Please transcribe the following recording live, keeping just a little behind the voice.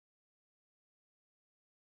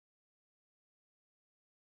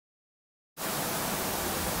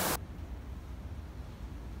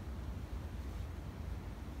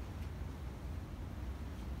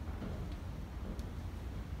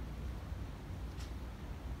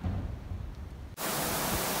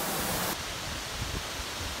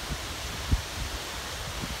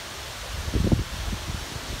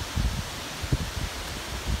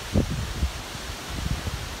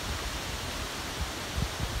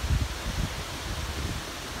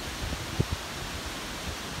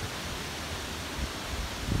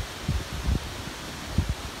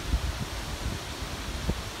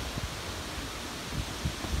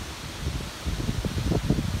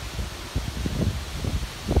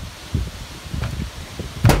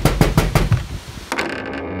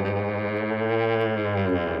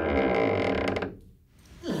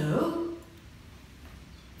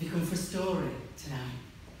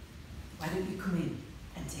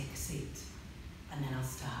take a seat and then I'll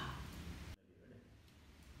start.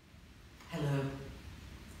 Hello.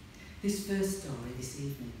 This first story this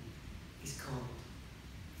evening is called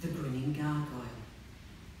The Grinning Gargoyle.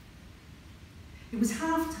 It was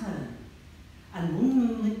half-term, and one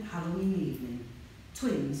moonlit Halloween evening,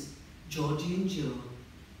 twins, Georgie and Joe,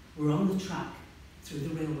 were on the track through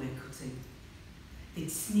the railway cutting.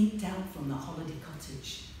 They'd sneaked out from the holiday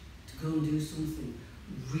cottage to go and do something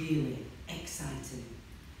really exciting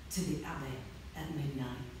to the Abbey at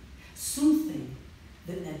midnight. Something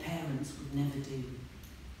that their parents would never do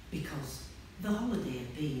because the holiday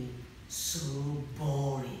had been so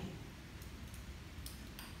boring.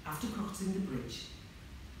 After crossing the bridge,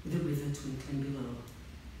 with the river twinkling below,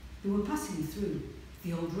 they were passing through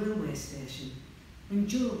the old railway station when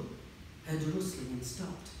Joe heard a rustling and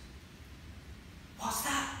stopped. "What's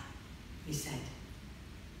that?" he said.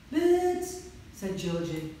 "Birds," said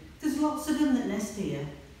Georgie. "There's lots of them that nest here."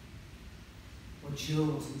 Well, Joe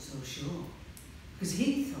wasn't so sure, because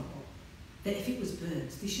he thought that if it was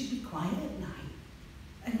birds, they should be quiet at night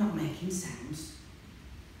and not making sounds.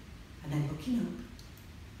 And then looking up,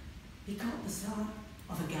 he caught the sight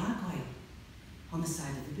of a gargoyle on the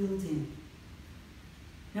side of the building.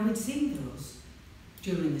 Now, he'd seen those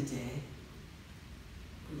during the day,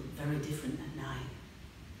 but looked very different at night.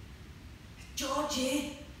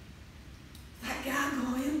 "Georgie, that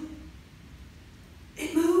gargoyle,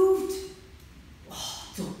 it moved."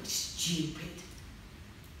 "Oh, don't be stupid,"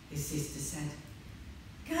 his sister said.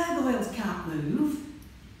 "Gargoyles can't move.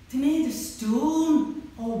 They're made of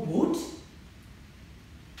stone or wood."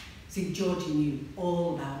 See, Georgie knew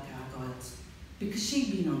all about gargoyles because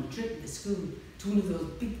she'd been on a trip with the school to one of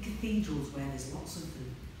those big cathedrals where there's lots of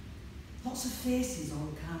them. Lots of faces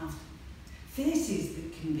all carved. Faces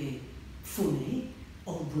that can be funny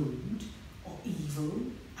or rude or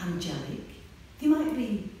evil, angelic. They might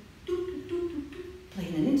be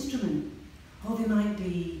playing an instrument, or they might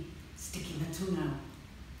be sticking their tongue out,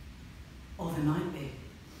 or they might be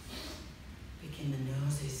picking the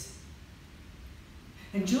noses.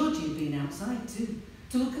 And Georgie had been outside too,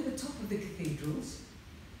 to look at the top of the cathedrals,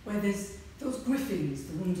 where there's those griffins,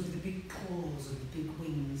 the ones with the big claws and the big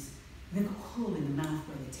wings, and they've got a hole in the mouth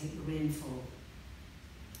where they take the rainfall.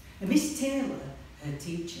 And Miss Taylor, her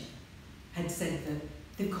teacher, had said that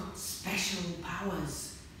they've got special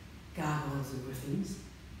powers, gargoyles and griffins.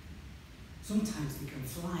 Sometimes they can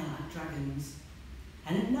fly like dragons,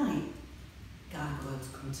 and at night, gargoyles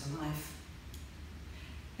come to life.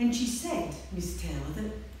 And she said, Miss Taylor,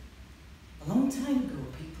 that a long time ago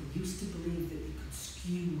people used to believe that they could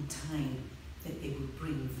skew time, that they would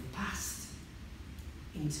bring the past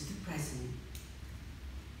into the present.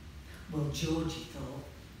 Well, Georgie thought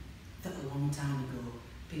that a long time ago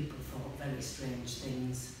people thought very strange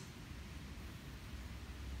things.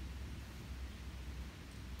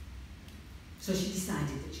 So she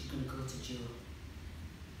decided that she's going to go to Joe,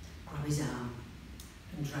 grab his arm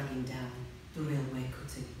and drag him down the railway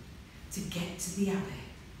cutting to get to the Abbey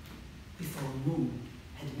before Mum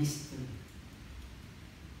had missed them.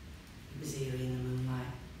 It was eerie in the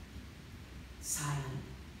moonlight, silent.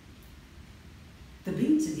 They'd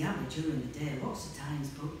been to the Abbey during the day lots of times,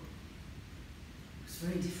 but it was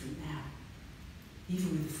very different now,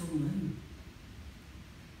 even with the full moon.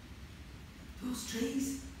 "Those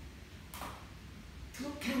trees, they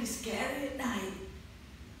look kind of scary at night,"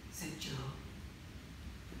 said Joe.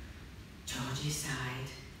 Georgie sighed.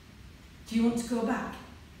 "Do you want to go back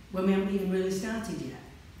when we haven't even really started yet?"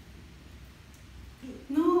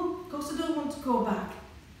 "No, of course I don't want to go back,"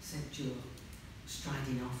 said Joe,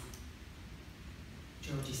 striding off.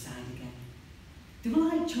 Georgie sighed again. They were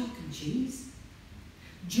like chalk and cheese.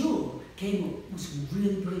 Joe came up with some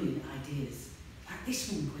really brilliant ideas, like this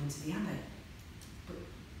one going to the Abbey, but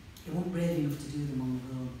he wasn't brave enough to do them on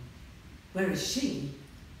her own. Whereas she'd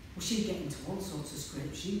get into all sorts of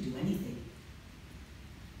scrapes, she'd do anything.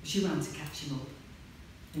 She ran to catch him up,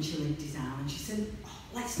 and she linked his arm, and she said, "Oh,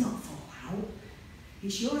 let's not fall out.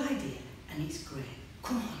 It's your idea, and it's great.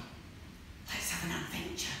 Come on, let's have an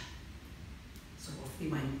adventure." So off they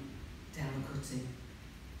went down the cutting.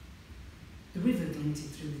 The river glinted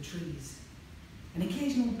through the trees. An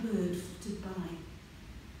occasional bird fluttered by,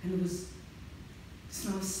 and there was the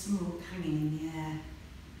smell of smoke hanging in the air.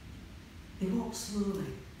 They walked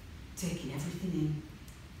slowly, taking everything in: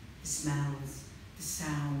 the smells, the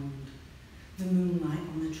sound, the moonlight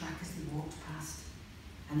on the track as they walked past,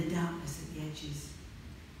 and the darkness at the edges.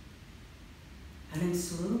 And then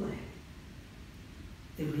slowly,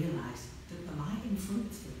 they realised that the light in front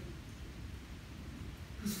of them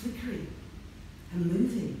was flickering and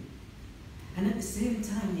moving, and at the same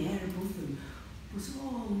time the air above them was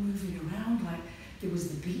all moving around like there was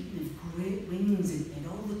the beating of great wings and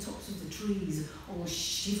all the tops of the trees all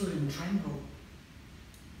shiver and tremble.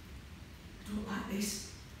 "I don't like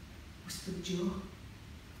this," whispered Joe,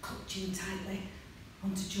 clutching tightly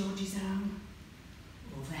onto George's arm.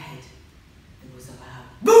 Overhead, there was a loud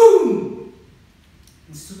boom!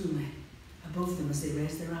 And suddenly, above them as they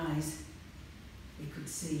raised their eyes, they could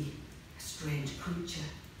see a strange creature,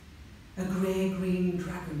 a grey-green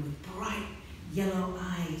dragon with bright yellow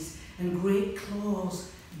eyes and great claws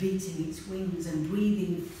beating its wings and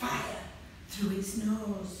breathing fire through its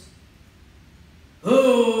nose.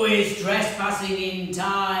 "Who is trespassing in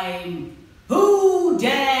time? Who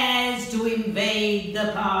dares to invade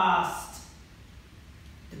the past?"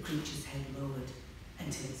 The creature's head lowered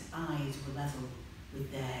until its eyes were level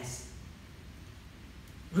with theirs.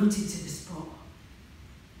 Rooted to the spot,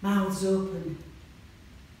 mouths open,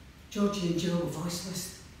 Georgie and Joe were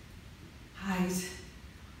voiceless, eyes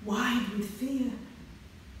wide with fear.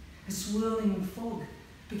 A swirling fog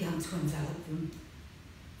began to envelop them.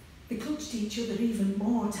 They clutched each other even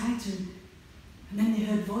more tighter, and then they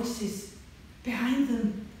heard voices behind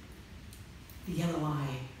them. The yellow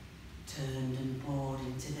eye turned and poured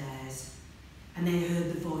into theirs, and they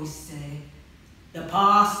heard the voice say, "The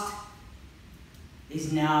past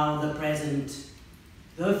is now the present.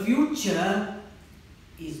 The future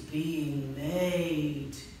is being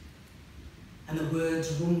made." And the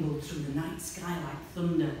words rumbled through the night sky like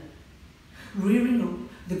thunder. Rearing up,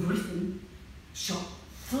 the griffin shot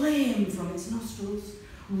flame from its nostrils,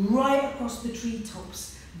 right across the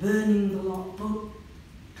treetops, burning the lot, but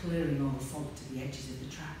clearing all the fog to the edges of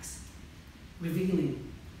the tracks,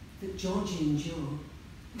 revealing that Georgie and Joe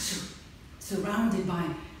were surrounded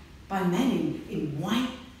by men in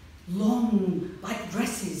white, long, like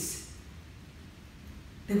dresses.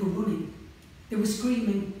 They were running, they were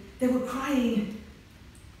screaming, they were crying,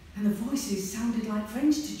 and the voices sounded like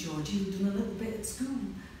French to Georgie, who'd done a little bit at school.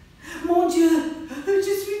 "Mon Dieu,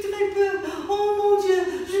 je suis très peur, oh mon Dieu,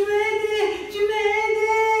 je m'aide, je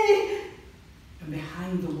m'aide." And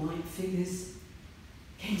behind the white figures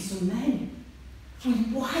came some men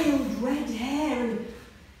with wild red hair and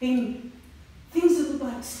in things that looked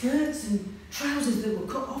like skirts and trousers that were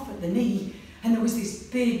cut off at the knee. And there was this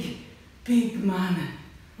big man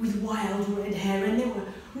with wild red hair, and they were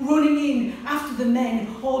running in after the men,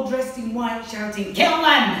 all dressed in white, shouting, "Kill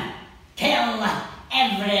them! Kill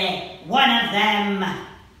every one of them!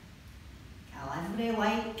 Kill every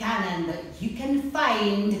white cannon that you can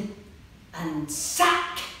find and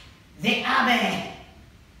sack the abbey!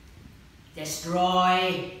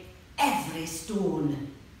 Destroy every stone!"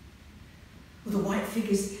 Well, the white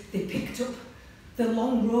figures, they picked up the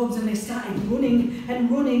long robes and they started running,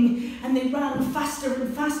 and they ran faster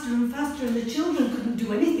and faster and faster, and the children couldn't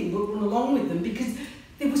do anything but run along with them because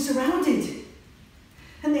they were surrounded.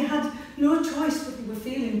 And they had no choice, but they were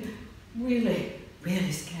feeling really,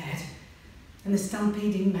 really scared. And the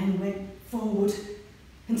stampeding men went forward,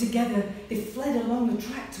 and together they fled along the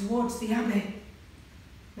track towards the abbey.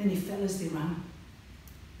 Many fell as they ran,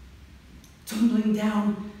 tumbling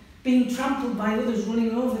down, being trampled by others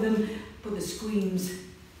running over them, but the screams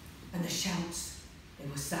and the shouts, they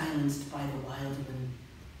were silenced by the wildmen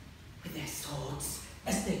with their swords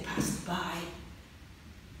as they passed by.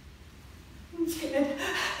 "I'm scared,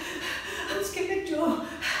 Joe,"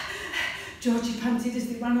 Georgie panted as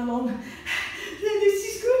they ran along.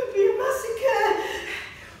 "This is going to be a massacre."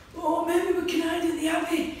 "Oh, maybe we can hide at the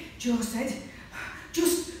abbey," Joe said.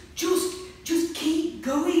 Just keep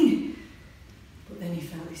going." But then he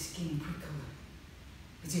felt his skin prickle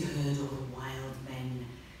as he heard all the wild men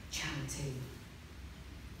chanting,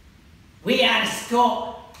 "We are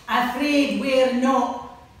Scot, afraid we're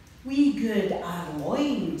not. We gird our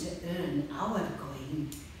loin to earn our coin,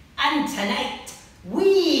 and tonight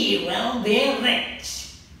we will be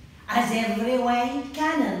rich, as every white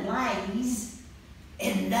cannon lies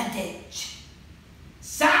in the ditch.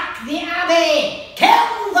 Sack the abbey!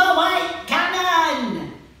 Kill the white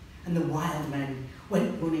cannon!" And the wild men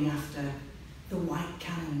went running after the white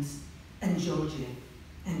cannons and Georgie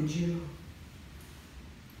and Joe.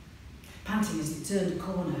 Panting as they turned a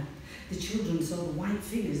corner, the children saw the white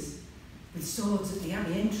figures with swords at the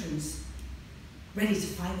abbey entrance, ready to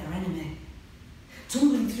fight their enemy.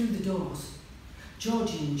 Tumbling through the doors,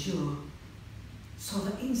 Georgie and Joe saw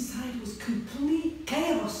that inside was complete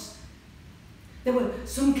chaos. There were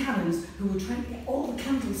some cannons who were trying to get all the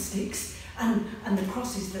candlesticks and the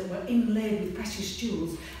crosses that were inlaid with precious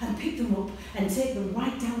jewels and pick them up and take them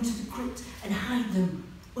right down to the crypt and hide them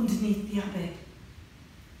underneath the abbey.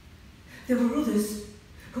 There were others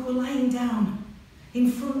who were lying down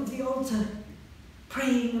in front of the altar,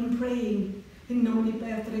 praying and praying. And how many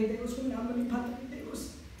birthday days and how many Padre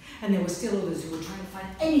days. And there were still others who were trying to find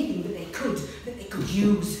anything that they could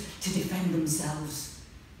use to defend themselves.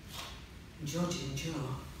 And Georgie and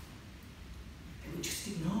Joe, they were just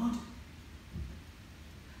ignored.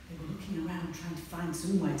 They were looking around trying to find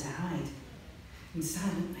somewhere to hide. And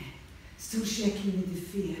silently, still shaking with the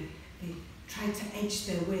fear, they tried to edge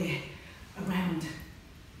their way around.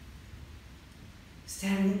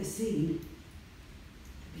 Staring at the scene,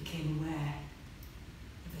 they became aware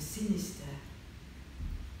of a sinister,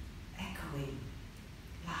 echoing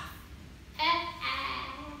laugh.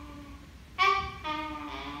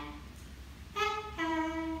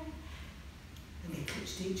 And they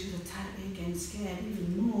clutched each other tightly again, scared even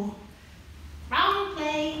more. Wrong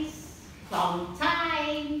place, wrong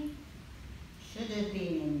time. Should have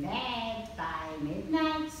been in bed by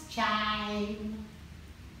midnight's chime.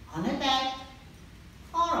 On a bed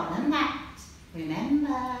or on a mat.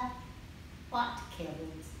 Remember what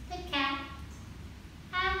killed the cat.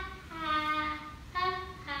 Ha ha ha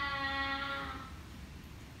ha.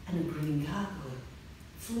 And a green gargoyle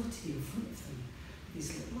floated in front of them with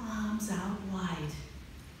his little arms out wide.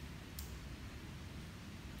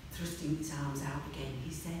 Thrusting his arms out again,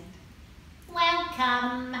 he said,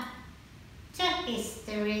 Welcome to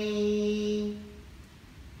history.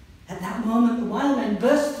 At that moment, the wild men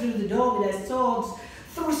burst through the door with their swords,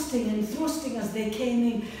 thrusting and thrusting as they came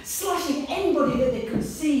in, slashing anybody that they could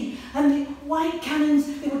see. And the white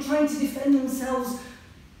cannons, they were trying to defend themselves.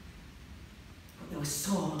 But there was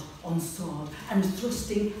sword on sword, and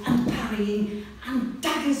thrusting and parrying, and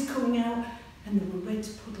daggers coming out, and there were red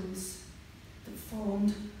puddles that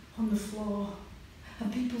formed on the floor,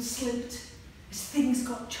 and people slipped as things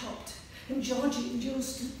got chopped, and Georgie and Joe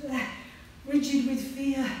stood there, rigid with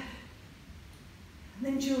fear. And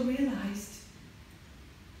then Joe realised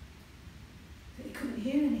that he couldn't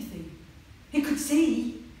hear anything. He could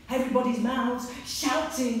see everybody's mouths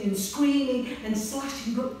shouting and screaming and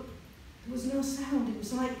slashing, but there was no sound. It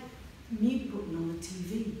was like the mute button on the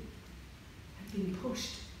TV had been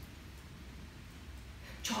pushed.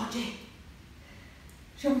 Georgie,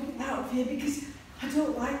 shall we get out of here, because I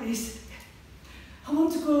don't like this. I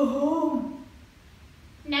want to go home.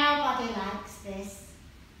 Nobody likes this,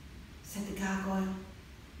 said the gargoyle.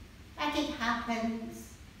 but it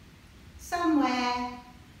happens somewhere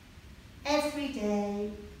every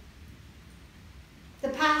day. The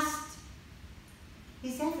past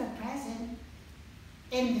is ever present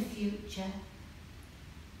in the future,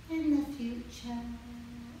 in the future,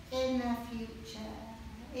 in the future,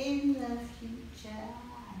 in the future.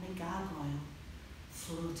 And the gargoyle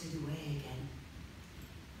floated away again.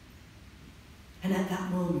 And at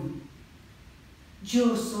that moment,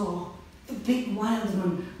 Joe saw the big wild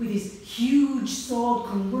man with his huge sword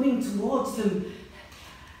come running towards them.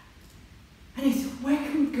 And he said, where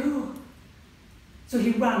can we go? So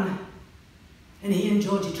he ran, and he and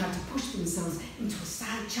Georgie tried to push themselves into a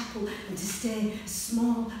side chapel and to stay as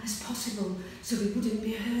small as possible so they wouldn't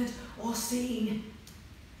be heard or seen.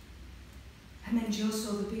 And then Joe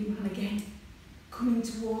saw the big man again, coming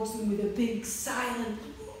towards them with a big silent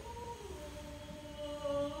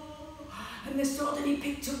and they saw that he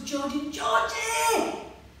picked up Georgie,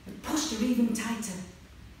 and pushed her even tighter.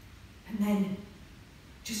 And then,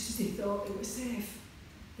 just as they thought they were safe,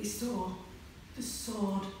 they saw the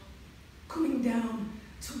sword coming down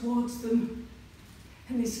towards them,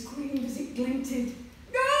 and they screamed as it glinted,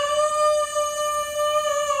 "No!"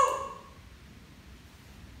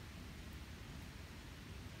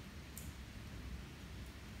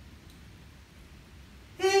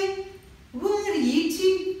 Hey, what are you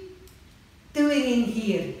two doing in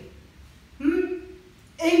here?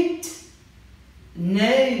 Out!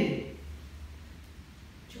 No!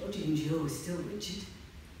 Georgie and Joe were still rigid,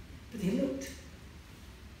 but they looked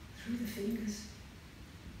through the fingers,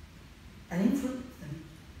 and in front of them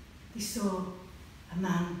they saw a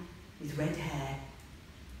man with red hair,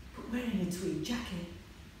 but wearing a tweed jacket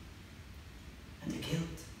and a kilt.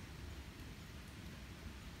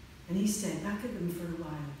 And he stared back at them for a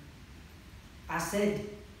while. I said,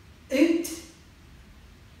 "Out!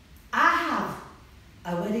 I have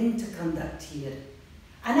a wedding to conduct here,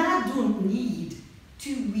 and I don't need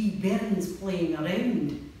two wee bairns playing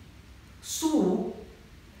around. So,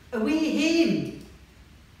 away home,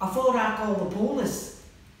 afore I call the police.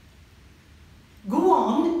 Go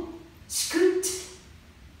on, scoot."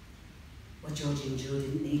 Well, Georgie and Joe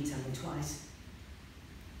didn't need telling twice.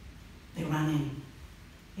 They ran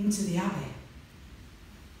into the abbey,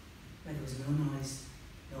 where there was no noise,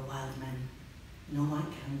 no wild men, no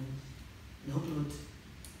white candles, no blood,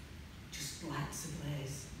 just lights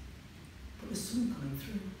ablaze. but the sun coming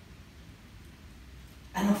through.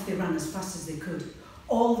 And off they ran as fast as they could,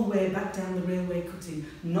 all the way back down the railway cutting,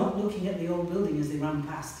 not looking at the old building as they ran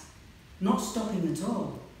past, not stopping at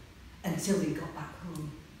all until they got back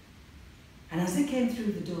home. And as they came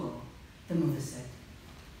through the door, the mother said,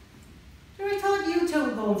 "I thought you two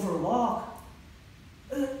were going for a walk."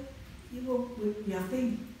 We have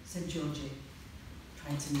been," said Georgie,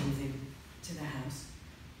 trying to move him to the house.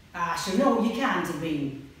 "Ah, sure, no, you can't have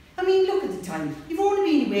been. I mean, look at the time. You've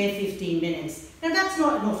only been away 15 minutes. Now, that's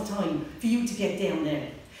not enough time for you to get down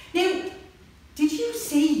there. Now, did you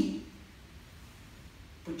see?"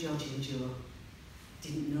 But Georgie and Joe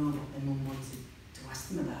didn't know what their mum wanted to ask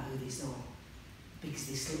them about who they saw, because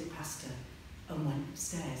they slipped past her and went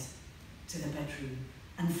upstairs to the bedroom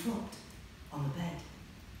and flopped on the bed.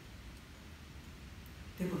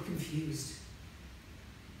 They were confused.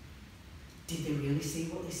 Did they really see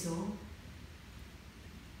what they saw?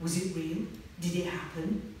 Was it real? Did it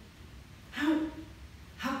happen?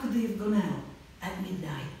 How could they have gone out at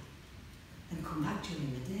midnight and come back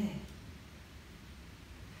during the day?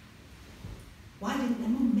 Why didn't their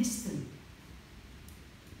mum miss them?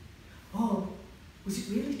 Or was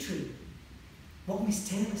it really true, what Miss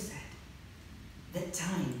Taylor said, that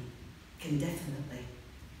time can definitely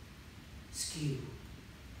skew,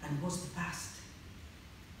 and was the past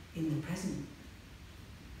in the present?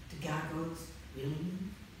 Do gargoyles really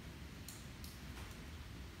move?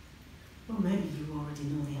 Well, maybe you already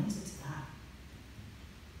know the answer to that.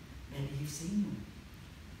 Maybe you've seen them.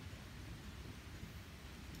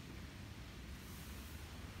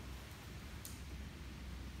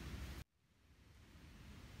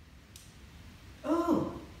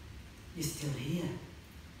 Oh, you're still here.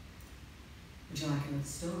 Would you like another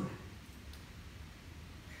story?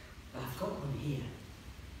 Well, I've got one here.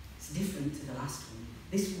 It's different to the last one.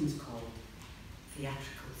 This one's called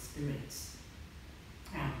Theatrical Spirits.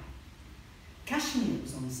 Now, Kashmir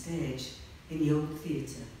was on stage in the Old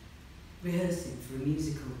Theatre, rehearsing for a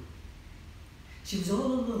musical. She was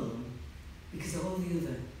all alone because all the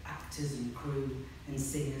other actors and crew and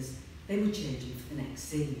singers, they were changing for the next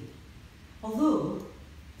scene. Although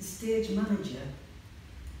the stage manager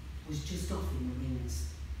was just off in the wings.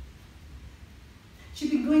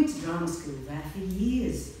 She'd been going to drama school there for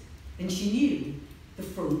years, and she knew the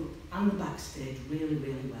front and the backstage really,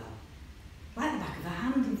 really well. Like the back of her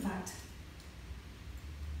hand, in fact.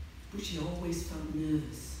 But she always felt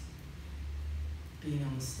nervous being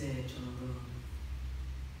on the stage on her own.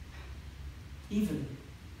 Even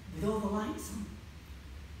with all the lights on.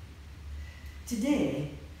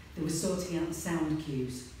 Today, they were sorting out the sound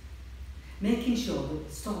cues, making sure that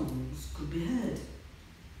the songs could be heard,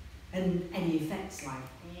 and any effects like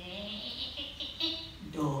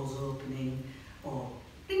doors opening or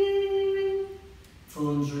ring, ring, ring,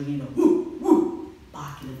 phones ringing or whoo, whoo,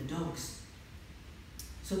 barking at the dogs.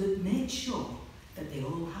 So they made sure that they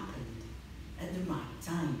all happened at the right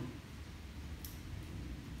time.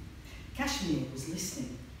 Kashmir was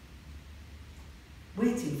listening,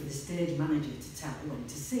 waiting for the stage manager to tell her when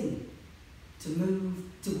to sing, to move,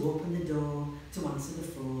 to open the door, to answer the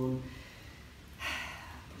phone.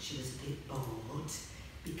 But she was a bit bored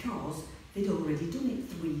because they'd already done it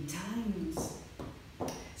 3 times.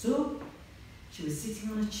 So she was sitting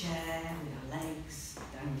on a chair with her legs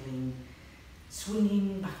dangling,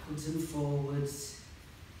 swinging backwards and forwards,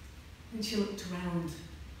 and she looked around,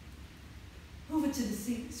 over to the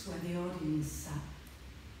seats where the audience sat.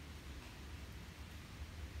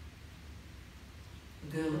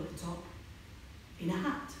 The girl at the top, in a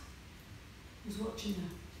hat, was watching her.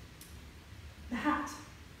 The hat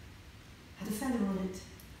had a feather on it.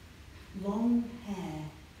 Long hair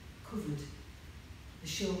covered the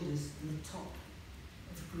shoulders and the top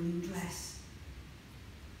of a green dress.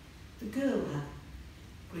 The girl had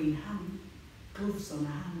green gloves on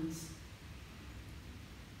her hands.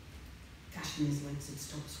 Kashmir's legs had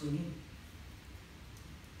stopped swinging.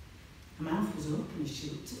 Her mouth was open as she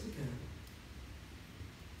looked at the girl.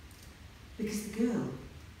 Because the girl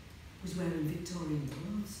was wearing Victorian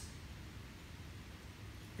clothes.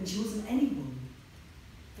 And she wasn't anyone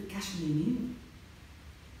that Kashmir knew.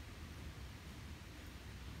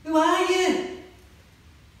 "Who are you?"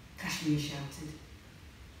 Kashmir shouted.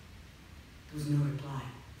 There was no reply.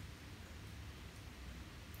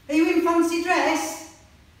 "Are you in fancy dress?"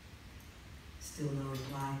 Still no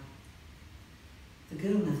reply. The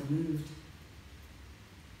girl never moved.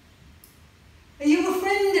 "Are you a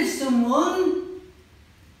friend of someone?"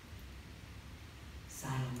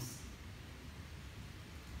 Silence.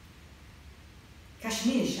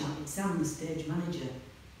 Kashmir shouted Sam, the stage manager,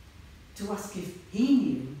 to ask if he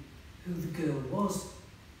knew who the girl was.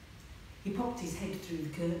 He popped his head through the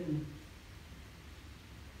curtain.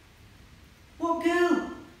 What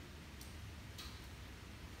girl?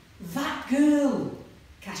 That girl,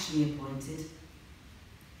 Cashmere pointed.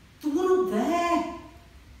 The one up there.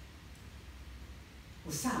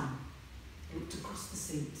 Well, Sam looked across the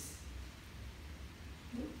seats.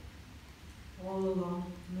 All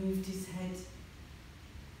along, moved his head,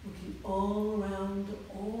 looking all around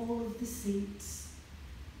all of the seats.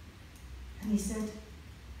 And he said,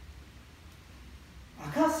 I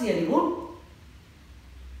can't see anyone.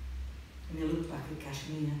 And he looked back at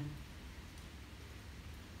Cashmere.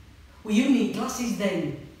 Well, you need glasses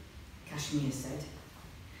then, Cashmere said.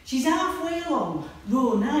 She's halfway along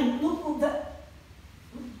row 9. Look up there.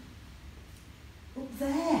 Up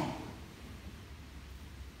there.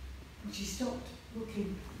 And she stopped,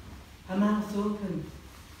 looking, her mouth open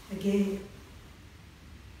again.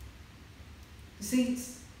 The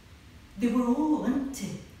seats, they were all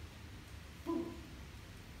empty.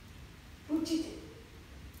 But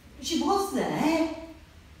she was there.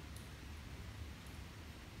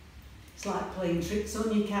 It's like playing tricks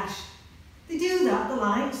on you, Cash. They do that, the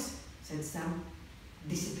lights, said Sam,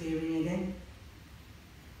 disappearing again.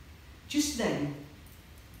 Just then,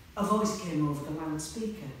 a voice came over the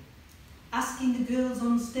loudspeaker, asking the girls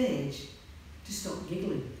on stage to stop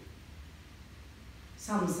giggling.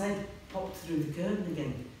 Sam's head popped through the curtain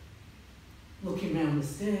again, looking round the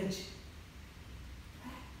stage.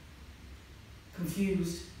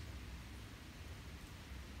 Confused.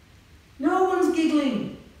 No one's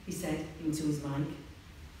giggling, he said into his mic.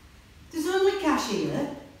 There's only Cash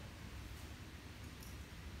here.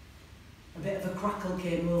 A bit of a crackle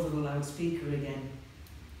came over the loudspeaker again,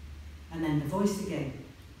 and then the voice again.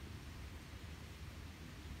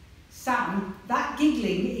 Sam, that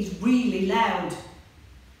giggling is really loud.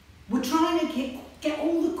 We're trying to get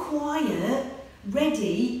all the choir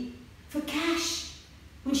ready for Cash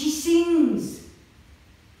when she sings.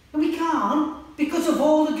 And we can't because of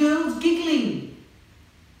all the girls giggling.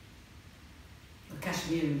 The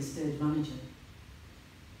Cashmere and the stage manager,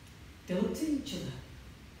 they looked at each other.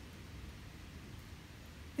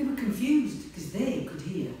 They were confused because they could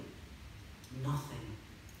hear nothing.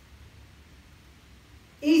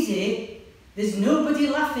 Easy, there's nobody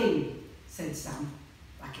laughing, said Sam,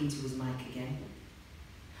 back into his mic again.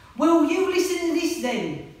 Well, you listen to this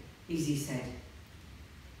then, Easy said.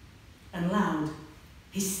 And loud,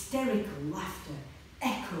 hysterical laughter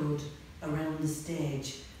echoed around the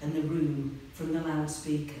stage and the room from the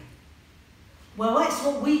loudspeaker. Well, that's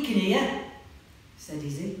what we can hear, said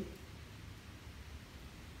Izzy.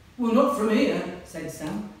 Well, not from here, said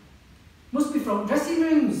Sam. Must be from dressing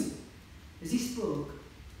rooms. As he spoke,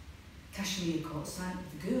 Cashmere caught sight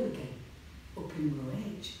of the girl again, up in row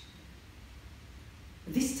H.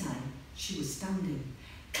 But this time, she was standing,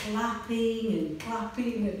 clapping and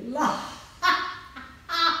clapping and laughing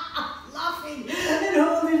and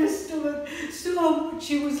holding her stomach so much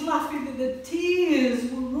she was laughing that the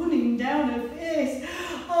tears were running down her face.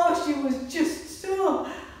 Oh, she was just so,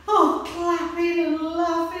 clapping and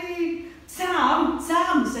laughing. Sam,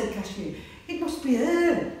 said Cashmere, it must be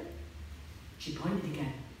her. She pointed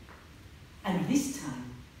again, and this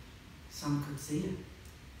time Sam could see her.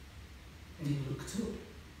 And he looked up,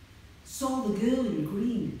 saw the girl in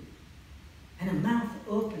green, and her mouth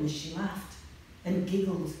open as she laughed and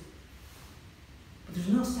giggled. But there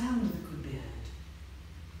was no sound that could be heard.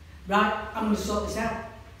 Right, I'm going to sort this out,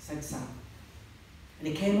 said Sam. And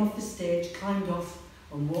he came off the stage, climbed off,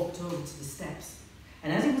 and walked over to the steps.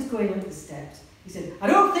 And as he was going up the steps, he said, I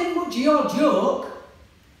don't think much of your joke.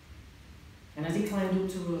 And as he climbed up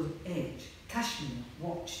to row H, Cashmere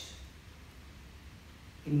watched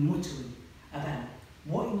him muttering about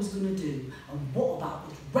what he was going to do and what about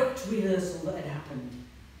this wrecked rehearsal that had happened.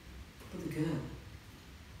 But the girl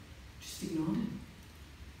just ignored him.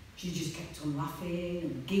 She just kept on laughing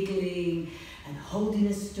and giggling and holding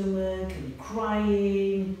her stomach and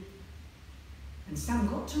crying. And Sam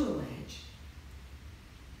got to her edge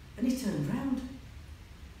and he turned round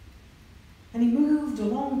and he moved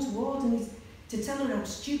along towards her to tell her how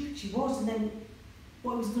stupid she was and then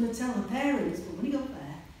what he was going to tell her parents. But when he got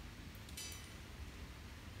there,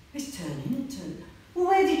 he's turning and turning. Well,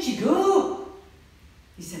 where did she go?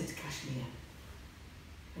 He said to Cashmere.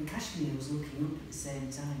 And Cashmere was looking up at the same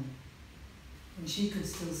time. And she could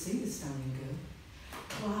still see the standing girl,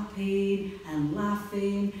 clapping and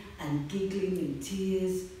laughing and giggling and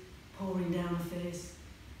tears pouring down her face.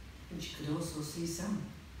 And she could also see Sam.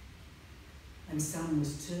 And Sam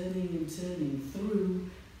was turning and turning through,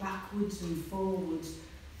 backwards and forwards,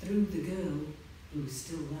 through the girl who was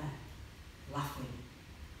still there, laughing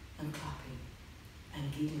and clapping and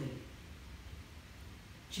giggling.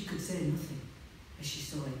 She could say nothing as she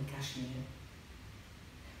saw him, Kashmir.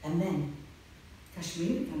 And then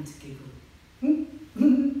Kashmir began to giggle.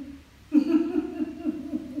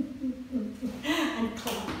 And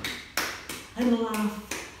clap and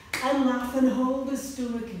laugh and hold her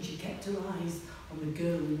stomach, and she kept her eyes on the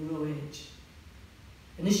girl in row H.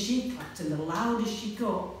 And as she clapped and the louder she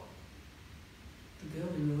got, the girl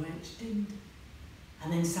in row H dinged.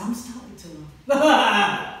 And then Sam started to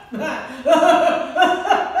laugh. And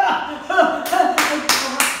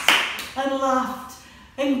clapped and laughed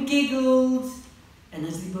and giggled. And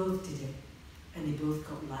as they both did it, and they both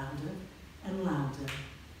got louder and louder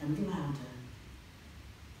and louder,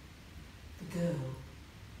 the girl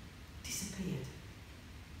disappeared.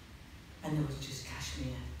 And there was just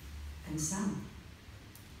Kashmir and Sam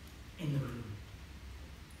in the room.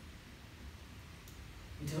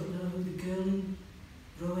 We don't know who the girl in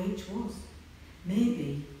row H was.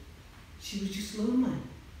 Maybe she was just lonely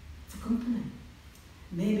for company.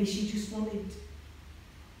 Maybe she just wanted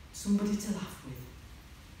somebody to laugh with.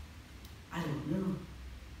 I don't know.